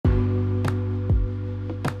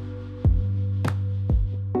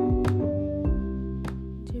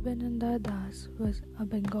Das was a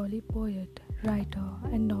Bengali poet, writer,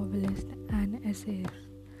 and novelist and essayist,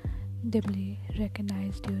 dimly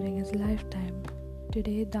recognized during his lifetime.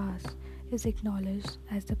 Today, Das is acknowledged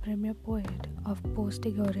as the premier poet of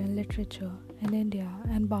post-Tagorian literature in India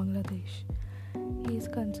and Bangladesh. He is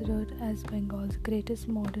considered as Bengal's greatest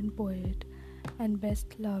modern poet and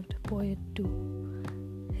best-loved poet too,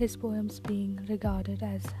 his poems being regarded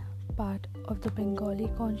as part of the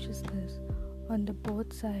Bengali consciousness on the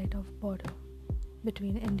both sides of border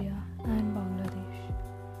between India and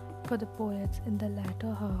Bangladesh. For the poets in the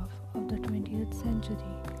latter half of the 20th century,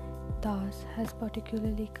 Das has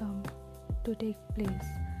particularly come to take place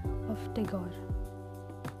of Tagore.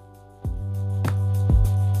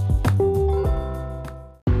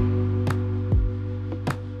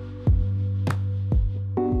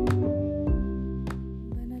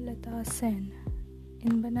 Banalata Sen.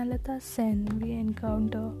 In Banalata Sen, we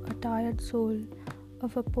encounter a tired soul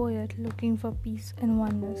of a poet looking for peace and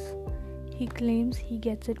oneness. He claims he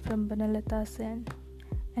gets it from Banalata Sen,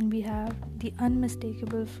 and we have the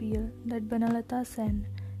unmistakable feel that Banalata Sen,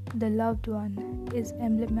 the loved one, is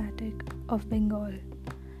emblematic of Bengal.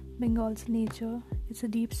 Bengal's nature is a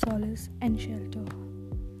deep solace and shelter.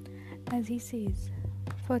 As he says,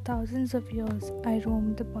 "For thousands of years I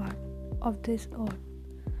roamed the path of this earth,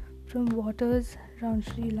 from waters round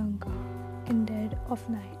Sri Lanka in dead of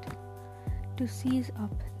night, to seize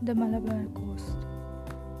up the Malabar coast.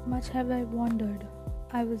 Much have I wandered,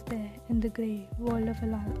 I was there in the grey world of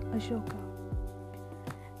Ashoka,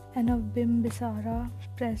 and of Bimbisara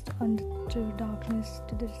pressed on through darkness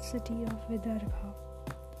to the city of Vidarbha.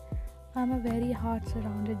 I am a very heart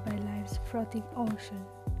surrounded by life's frothy ocean.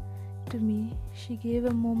 To me she gave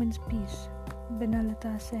a moment's peace,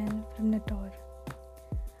 Banalata Sen from Nator.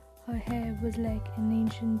 Her hair was like an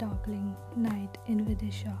ancient darkling night in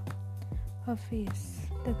Vidisha. Her face,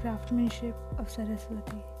 the craftsmanship of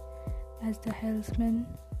Saraswati, as the helmsman,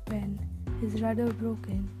 when, his rudder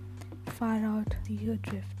broken, far out the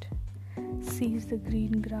adrift, sees the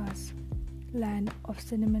green grass, land of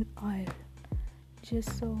cinnamon oil.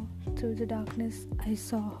 Just so, through the darkness, I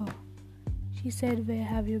saw her. She said, 'Where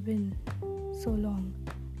have you been so long?'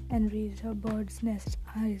 and raised her bird's nest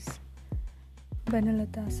eyes."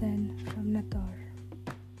 Banalata Sen from Nator.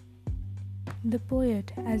 The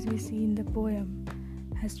poet, as we see in the poem,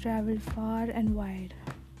 has travelled far and wide,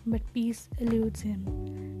 but peace eludes him.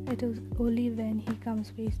 It is only when he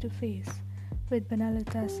comes face to face with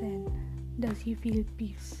Banalata Sen does he feel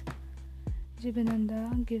peace. Jibananda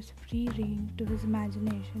gives free rein to his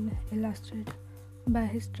imagination, illustrated by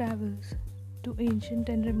his travels to ancient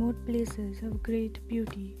and remote places of great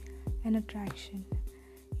beauty and attraction.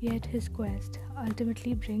 Yet his quest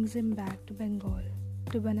ultimately brings him back to Bengal,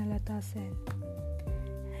 to Banalata Sen.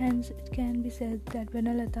 Hence, it can be said that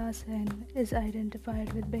Banalata Sen is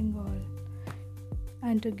identified with Bengal,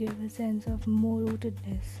 and to give a sense of more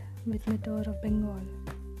rootedness with Nator of Bengal.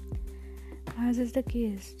 As is the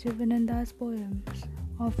case, Jibananda's poems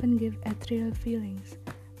often give ethereal feelings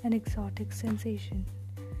and exotic sensation.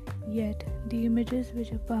 Yet, the images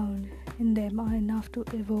which abound in them are enough to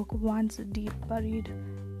evoke one's deep buried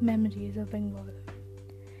memories of Bengal.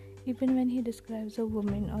 Even when he describes a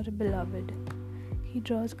woman or a beloved, he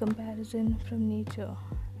draws comparison from nature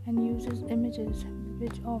and uses images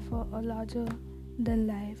which offer a larger than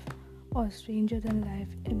life or stranger than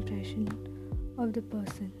life impression of the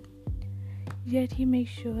person. Yet he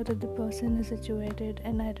makes sure that the person is situated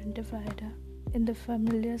and identified in the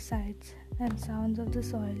familiar sights and sounds of the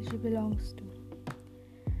soil she belongs to.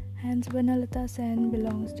 Hence, Banalata Sen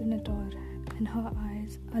belongs to Nator, and her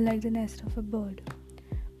eyes are like the nest of a bird.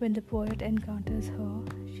 When the poet encounters her,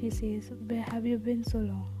 she says, "Where have you been so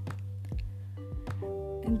long?"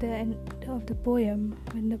 In the end of the poem,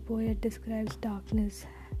 when the poet describes darkness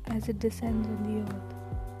as it descends on the earth,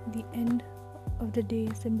 the end of the day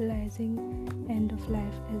symbolizing end of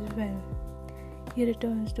life as well, he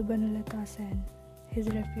returns to Banalata Sen, his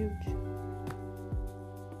refuge.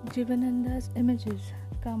 Jibananda's images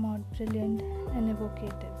come out brilliant and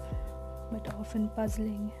evocative, but often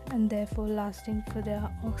puzzling and therefore lasting for their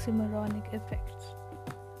oxymoronic effects.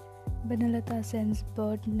 Banalata Sen's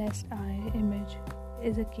bird nest eye image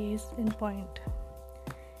is a case in point.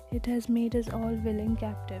 It has made us all willing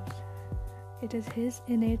captives. It is his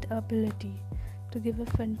innate ability to give a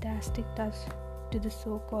fantastic touch to the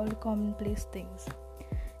so-called commonplace things.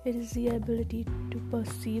 It is the ability to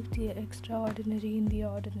perceive the extraordinary in the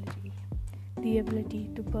ordinary, the ability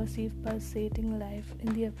to perceive pulsating life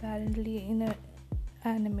in the apparently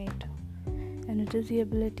inanimate, and it is the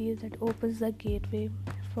ability that opens the gateway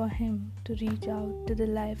for him to reach out to the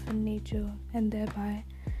life in nature and thereby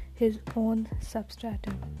his own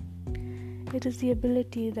substratum. It is the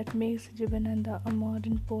ability that makes Jibananda a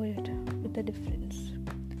modern poet with a difference.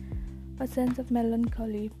 A sense of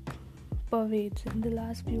melancholy pervades in the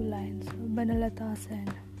last few lines of Banalata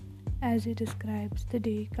as he describes the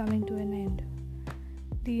day coming to an end.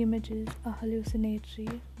 The images are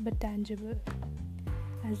hallucinatory but tangible.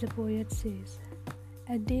 As the poet says,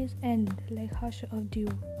 at day's end, like hush of dew,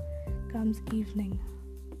 comes evening.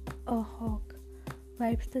 A hawk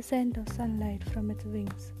wipes the scent of sunlight from its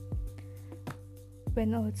wings.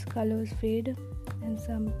 When earth's colors fade and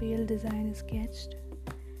some pale design is sketched,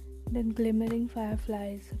 then glimmering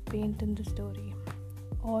fireflies paint in the story.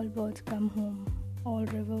 All birds come home, all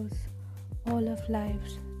rivers, all of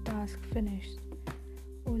life's task finished.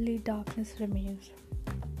 Only darkness remains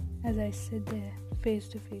as I sit there face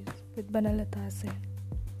to face with Banalata Sen.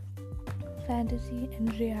 Fantasy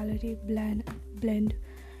and reality blend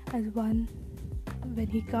as one when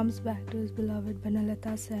he comes back to his beloved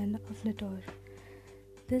Banalata Sen of Nittor.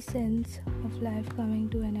 This sense of life coming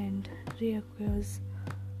to an end reoccurs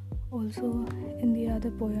also in the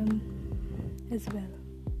other poem as well.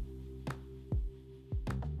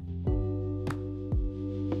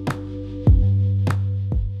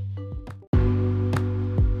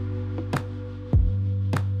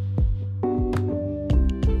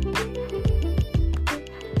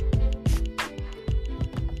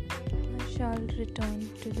 I shall return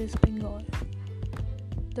to this Bengal.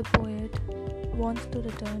 The poet wants to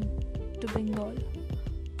return to Bengal,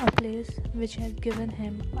 a place which has given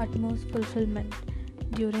him utmost fulfillment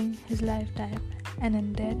during his lifetime, and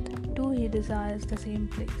in death too he desires the same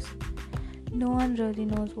place. No one really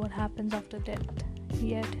knows what happens after death,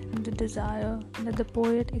 yet the desire that the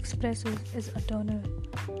poet expresses is eternal.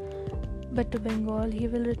 But to Bengal he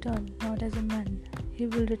will return not as a man, he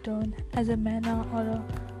will return as a manna or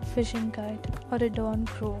a fishing kite or a dawn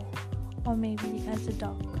crow, or maybe as a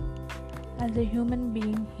duck. As a human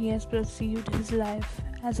being, he has perceived his life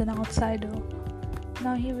as an outsider.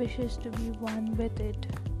 Now he wishes to be one with it,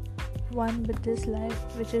 one with this life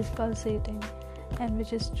which is pulsating and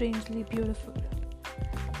which is strangely beautiful.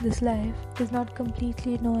 This life is not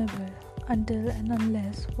completely knowable until and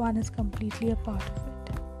unless one is completely a part of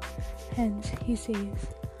it. Hence, he says,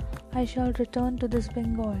 I shall return to this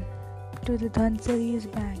Bengal, to the Dhansari's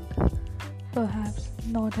bank, perhaps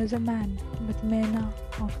not as a man, but manna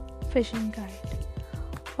of fishing kite,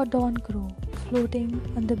 or dawn crow floating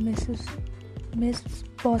on the mist's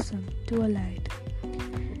bosom to a light.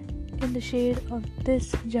 In the shade of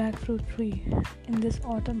this jackfruit tree, in this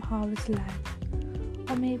autumn harvest land,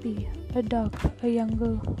 or maybe a duck, a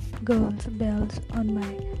younger girl's bells on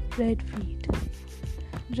my red feet,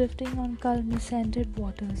 drifting on culmi-scented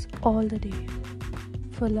waters all the day.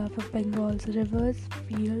 For love of Bengal's rivers,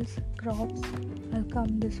 fields, crops, I'll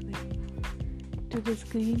come this way, to this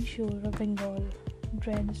green shore of Bengal,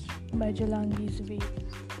 drenched by Jalangi's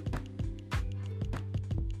waves.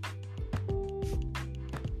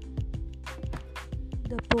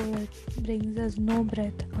 The poet brings us no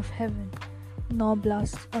breath of heaven, nor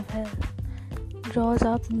blasts of hell, draws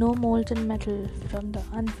up no molten metal from the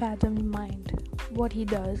unfathomed mind. What he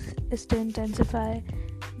does is to intensify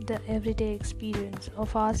the everyday experience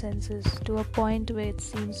of our senses to a point where it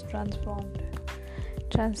seems transformed,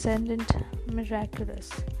 transcendent, miraculous.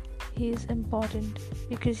 He is important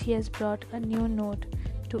because he has brought a new note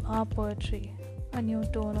to our poetry, a new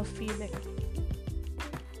tone of feeling.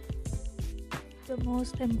 The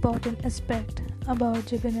most important aspect about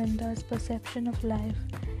Jibananda's perception of life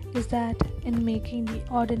is that in making the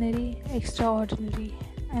ordinary extraordinary,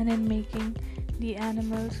 and in making the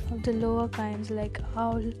animals of the lower kinds like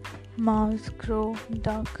owl, mouse, crow,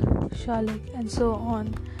 duck, shalik, and so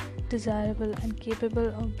on desirable and capable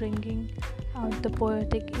of bringing out the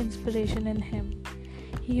poetic inspiration in him.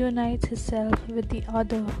 He unites himself with the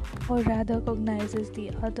other, or rather cognizes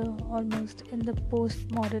the other almost in the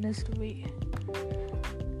postmodernist way.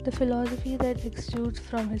 The philosophy that exudes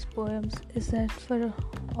from his poems is that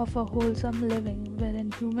of a wholesome living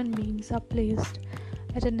wherein human beings are placed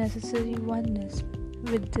at a necessary oneness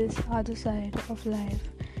with this other side of life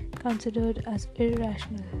considered as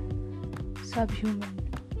irrational, subhuman.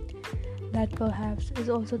 That perhaps is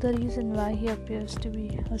also the reason why he appears to be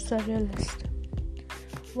a surrealist,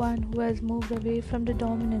 one who has moved away from the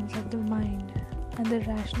dominance of the mind and the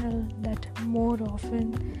rational that more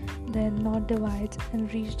often than not divides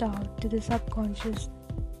and reached out to the subconsciousness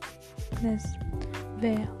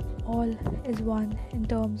where all is one in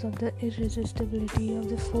terms of the irresistibility of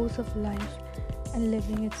the force of life and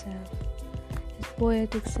living itself. His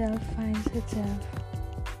poetic self finds itself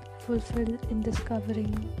fulfilled in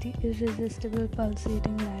discovering the irresistible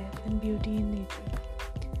pulsating life and beauty in nature,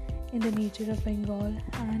 in the nature of Bengal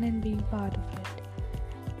and in being part of it.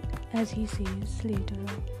 As he says later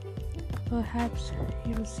on, perhaps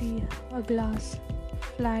you'll see a glass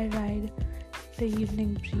fly ride the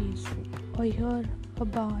evening breeze, or hear a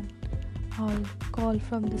barn owl call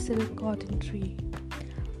from the silk cotton tree,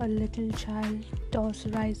 a little child toss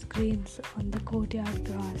rice grains on the courtyard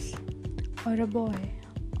grass, or a boy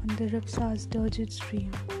on the Ripsa's turgid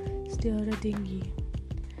stream steer a dinghy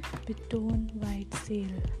with torn white sail,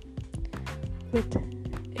 with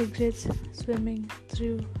egrets swimming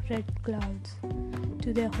through red clouds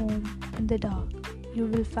to their home in the dark. You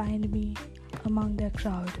will find me among their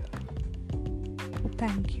crowd.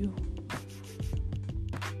 Thank you.